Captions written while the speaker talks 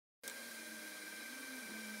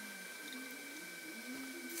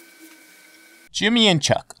Jimmy and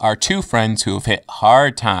Chuck are two friends who have hit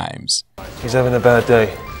hard times. He's having a bad day.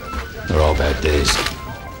 They're all bad days.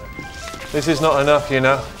 This is not enough, you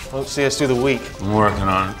know. Won't see us through the week. I'm working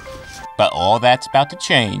on it. But all that's about to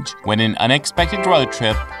change when an unexpected road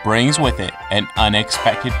trip brings with it an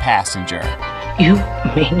unexpected passenger. You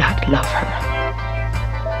may not love her,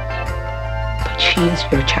 but she is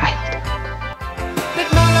your child.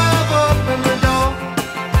 Let my love open the door.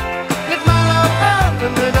 Let my love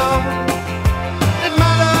open the door. Let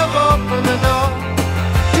my love open the door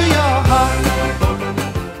to your heart.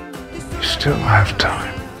 You still have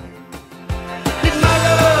time. Let my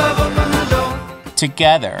love open the door.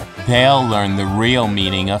 Together, they'll learn the real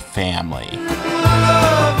meaning of family.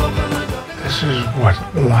 This is what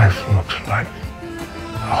life looks like.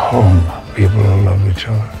 A home, people who love each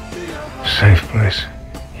other. A safe place.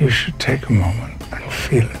 You should take a moment and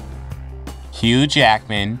feel it. Hugh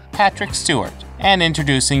Jackman, Patrick Stewart, and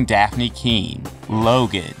introducing Daphne Keane,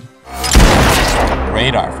 Logan.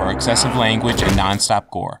 Radar for excessive language and non-stop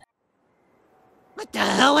gore. What the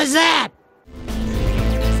hell was that?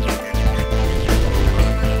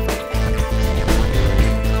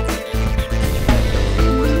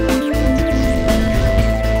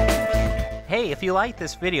 Hey, if you like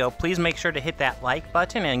this video, please make sure to hit that like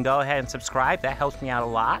button and go ahead and subscribe. That helps me out a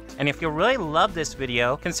lot. And if you really love this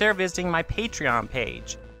video, consider visiting my Patreon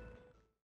page.